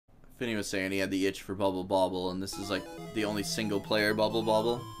Finny was saying he had the itch for Bubble Bobble, and this is like the only single player Bubble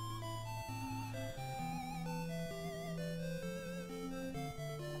Bobble.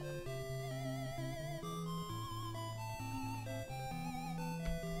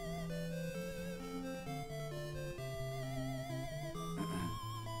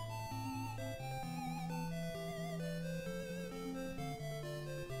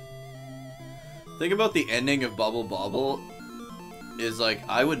 Think about the ending of Bubble Bobble is like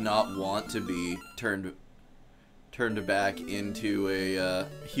I would not want to be turned back into a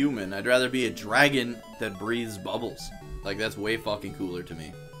human. I'd rather be a dragon that breathes bubbles. Like that's way fucking cooler to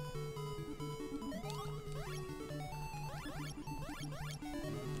me.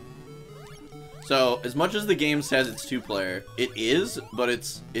 So as much as the game says it's 2-player, it is, but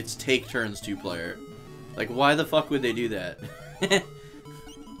it's take turns 2-player. Like why the fuck would they do that?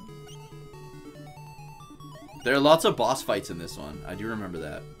 There are lots of boss fights in this one. I do remember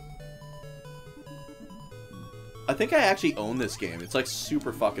that. I think I actually own this game. It's like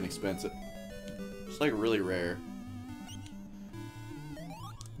super fucking expensive. It's like really rare.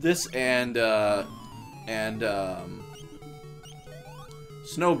 This and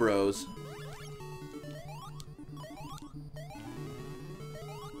Snow Bros.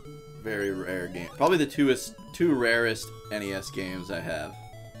 Very rare game. Probably the two rarest NES games I have.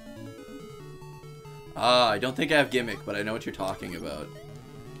 Ah, I don't think I have Gimmick, but I know what you're talking about.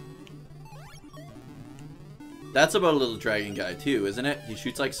 That's about a little dragon guy too, isn't it? He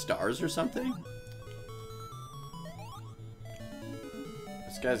shoots like stars or something?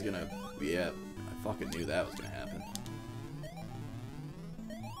 This guy's gonna... Yeah, I fucking knew that was gonna happen.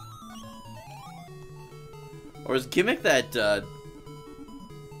 Or is Gimmick that,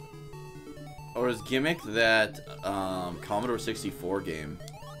 Commodore 64 game?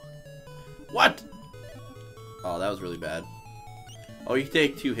 What? Oh, that was really bad. Oh, you can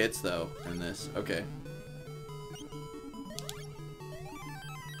take 2 hits, though, in this. Okay.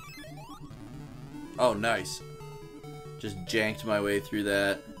 Oh, nice. Just janked my way through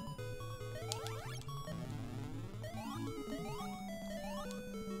that.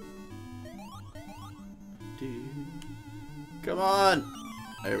 Come on!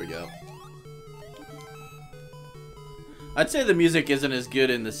 There we go. I'd say the music isn't as good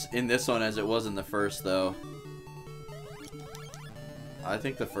in this one as it was in the first, though. I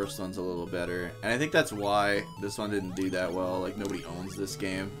think the first one's a little better. And I think that's why this one didn't do that well. Like, nobody owns this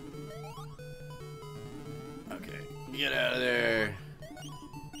game. Okay. Get out of there.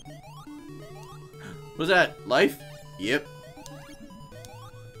 What's that? Life? Yep.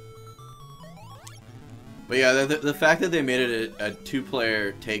 But yeah, the fact that they made it a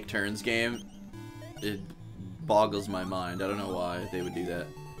 2-player take turns game, it boggles my mind. I don't know why they would do that.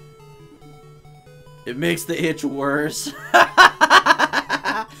 It makes the itch worse.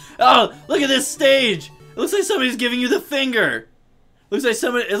 Oh, look at this stage! It looks like somebody's giving you the finger. It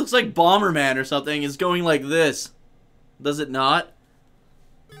looks like Bomberman or something is going like this. Does it not?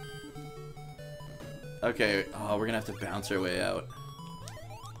 Okay, oh, we're gonna have to bounce our way out.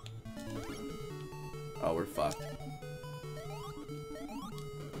 Oh, we're fucked.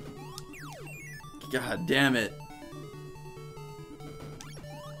 God damn it.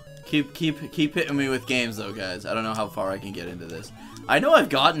 Keep hitting me with games though, guys. I don't know how far I can get into this. I know I've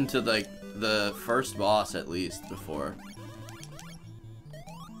gotten to like the first boss at least before.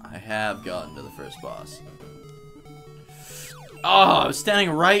 I have gotten to the first boss. Oh, I was standing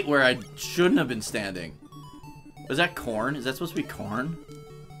right where I shouldn't have been standing. Was that corn? Is that supposed to be corn?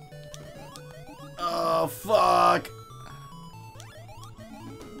 Oh, fuck.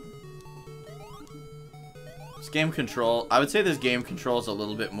 This game control, I would say this game control is a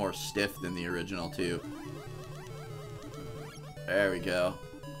little bit more stiff than the original too. There we go.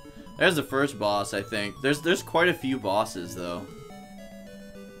 There's the first boss, I think. There's quite a few bosses though.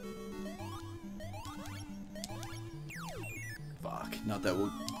 Fuck. Not that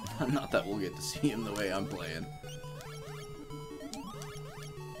we'll get to see him the way I'm playing.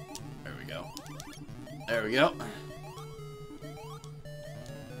 There we go. There we go.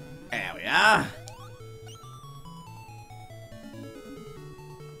 There we are.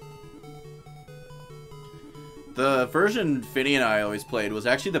 The version Finny and I always played was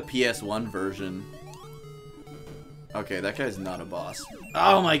actually the PS1 version. Okay, that guy's not a boss.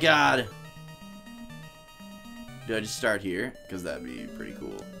 Oh my god! Do I just start here? Because that'd be pretty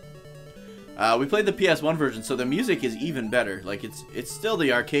cool. We played the PS1 version, so the music is even better. Like, it's still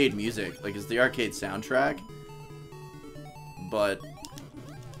the arcade music. Like, it's the arcade soundtrack. But...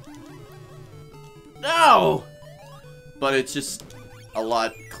 No! But it's just a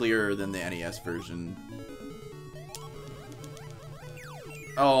lot clearer than the NES version.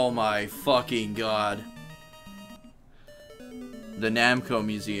 Oh my fucking god. The Namco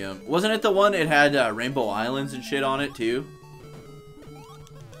Museum. Wasn't it the one that had Rainbow Islands and shit on it too?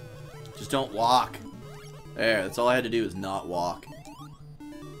 Just don't walk. There, that's all I had to do is not walk.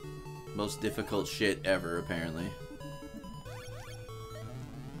 Most difficult shit ever, apparently.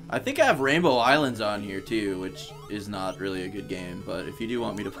 I think I have Rainbow Islands on here too, which is not really a good game, but if you do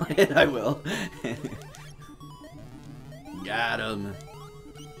want me to play it, I will. Got him.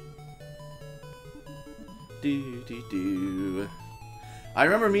 Do. I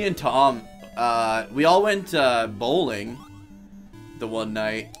remember me and Tom, we all went bowling the one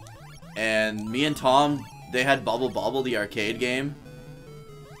night, and me and Tom, they had Bubble Bobble, the arcade game,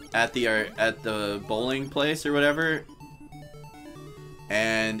 at the bowling place or whatever,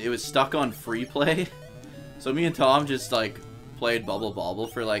 and it was stuck on free play. So me and Tom just like played Bubble Bobble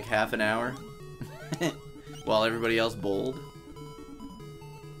for like half an hour while everybody else bowled.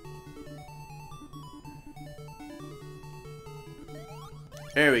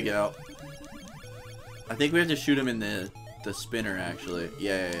 There we go. I think we have to shoot him in the spinner, actually.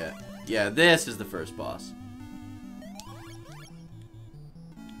 Yeah. Yeah, this is the first boss.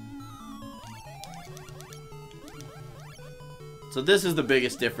 So this is the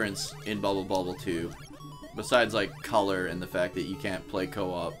biggest difference in Bubble Bobble 2. Besides, like, color and the fact that you can't play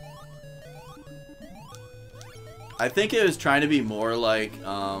co-op. I think it was trying to be more like,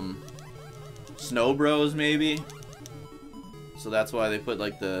 Snow Bros, maybe? So that's why they put,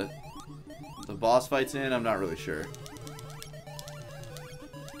 like, the boss fights in? I'm not really sure.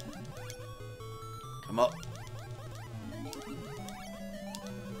 Come up.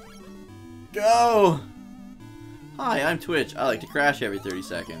 Go! Hi, I'm Twitch. I like to crash every 30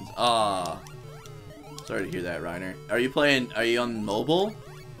 seconds. Ah. Sorry to hear that, Reiner. Are you on mobile?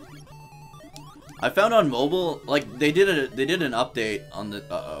 I found on mobile, like, they did an update on the,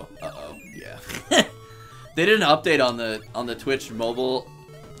 yeah. They did an update on the Twitch mobile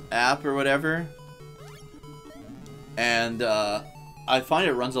app or whatever. And, I find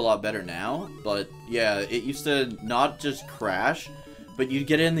it runs a lot better now, but yeah, it used to not just crash, but you'd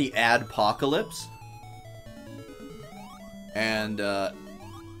get in the adpocalypse. And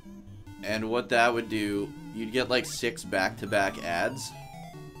what that would do, you'd get like 6 back-to-back ads.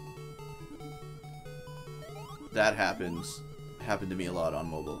 That happened to me a lot on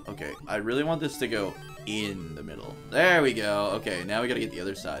mobile. Okay, I really want this to go in the middle. There we go. Okay, now we gotta get the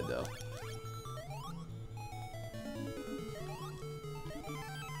other side though.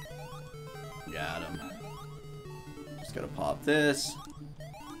 Got him. Just gotta pop this.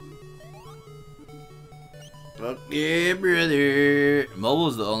 Fuck yeah, brother.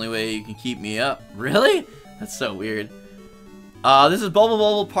 Mobile's the only way you can keep me up. Really? That's so weird. This is Bubble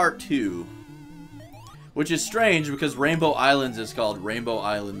Bobble Part 2. Which is strange because Rainbow Islands is called Rainbow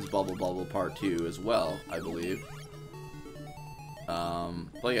Islands Bubble Bobble Part 2 as well, I believe.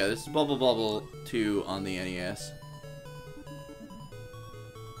 But yeah, this is Bubble Bobble 2 on the NES.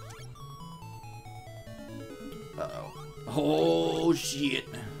 Uh-oh. Oh, shit.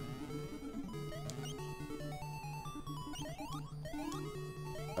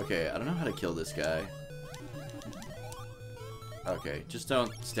 Okay, I don't know how to kill this guy. Okay, just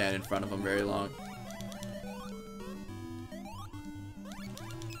don't stand in front of him very long.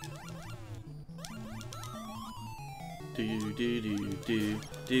 Do do do do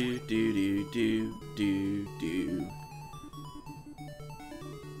do do do do do.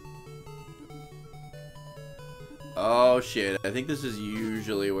 Oh shit, I think this is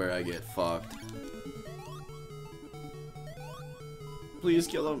usually where I get fucked. Please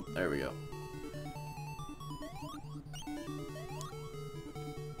kill him. There we go.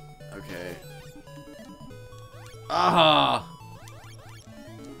 Okay. Ah!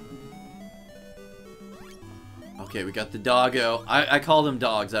 Okay, we got the doggo. I call them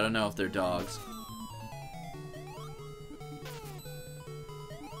dogs. I don't know if they're dogs.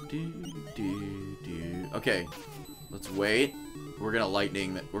 Okay, let's wait. We're gonna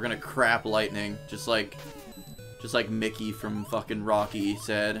lightning. We're gonna crap lightning, just like Mickey from fucking Rocky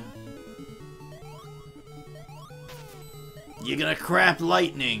said. You're gonna crap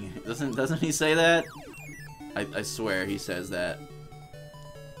lightning. Doesn't he say that? I swear he says that.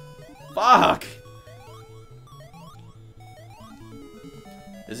 Fuck.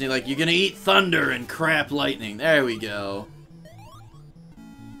 Isn't he like, you're gonna eat thunder and crap lightning? There we go.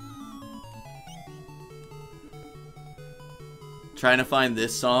 Trying to find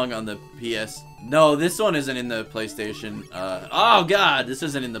this song on the PS. No, this one isn't in the PlayStation. Oh god, this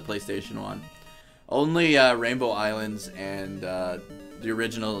isn't in the PlayStation one. Only Rainbow Islands and the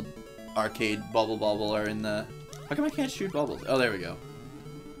original arcade Bubble Bobble are in the... How come I can't shoot bubbles? Oh, there we go.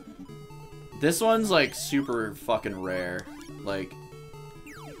 This one's like super fucking rare. Like,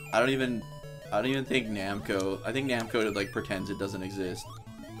 I don't even think Namco. I think Namco like pretends it doesn't exist.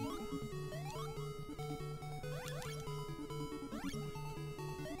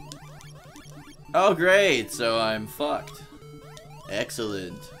 Oh great, so I'm fucked.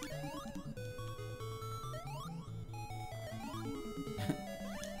 Excellent.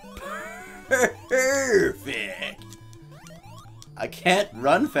 Perfect. I can't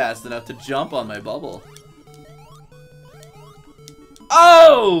run fast enough to jump on my bubble.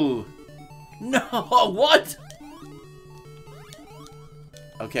 Oh! No, what?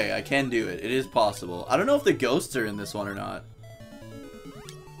 Okay, I can do it. It is possible. I don't know if the ghosts are in this one or not.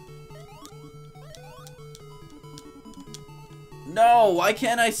 No, why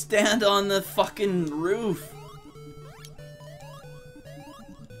can't I stand on the fucking roof?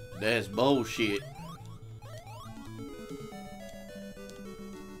 That's bullshit.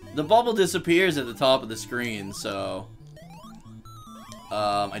 The bubble disappears at the top of the screen, so...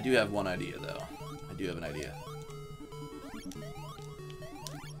 I do have one idea, though. I do have an idea.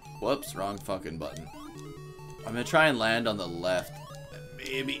 Whoops, wrong fucking button. I'm gonna try and land on the left.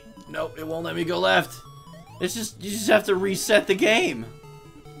 Maybe. Nope, it won't let me go left. It's just, you just have to reset the game.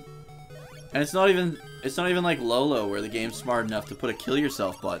 And it's not even like Lolo, where the game's smart enough to put a kill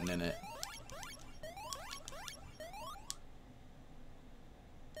yourself button in it.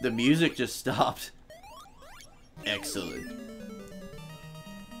 The music just stopped. Excellent.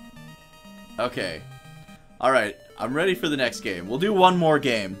 Okay. Alright, I'm ready for the next game. We'll do one more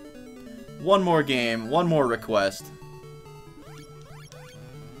game. One more game, one more request.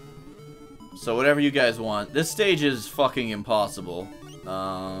 So whatever you guys want. This stage is fucking impossible.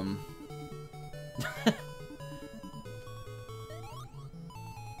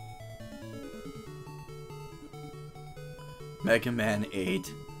 Mega Man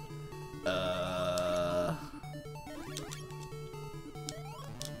 8.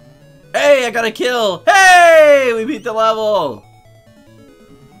 Hey, I got a kill! Hey! We beat the level!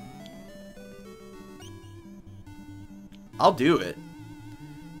 I'll do it.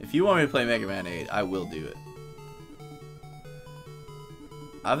 If you want me to play Mega Man 8, I will do it.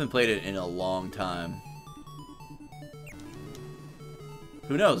 I haven't played it in a long time.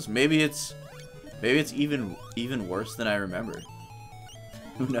 Who knows? Maybe it's even worse than I remember.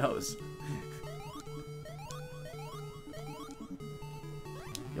 Who knows?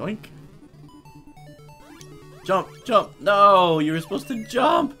 Yoink. Jump, jump. No, you were supposed to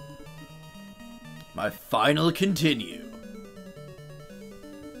jump. My final continue.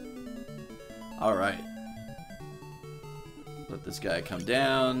 Alright. Let this guy come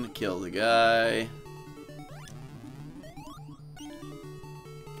down, kill the guy.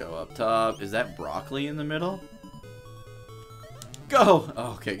 Go up top. Is that broccoli in the middle? Go!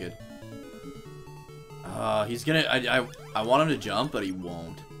 Oh, okay, good. He's gonna... I want him to jump, but he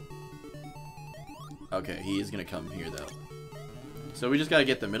won't. Okay, he is gonna come here, though. So we just gotta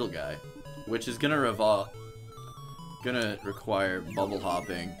get the middle guy. Which is gonna require bubble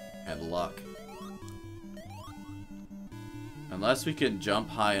hopping and luck. Unless we can jump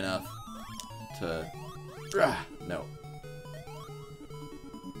high enough to... No.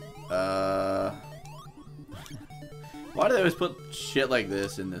 Why do they always put shit like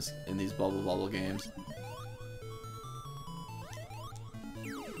this in these bubble games?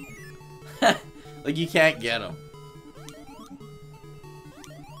 Like you can't get them.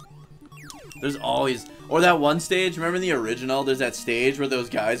 There's always... Or that one stage, remember in the original, there's that stage where those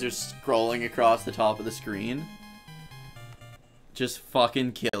guys are scrolling across the top of the screen? Just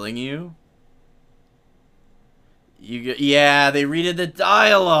fucking killing you? Yeah, they redid the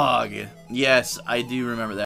dialogue! Yes, I do remember that.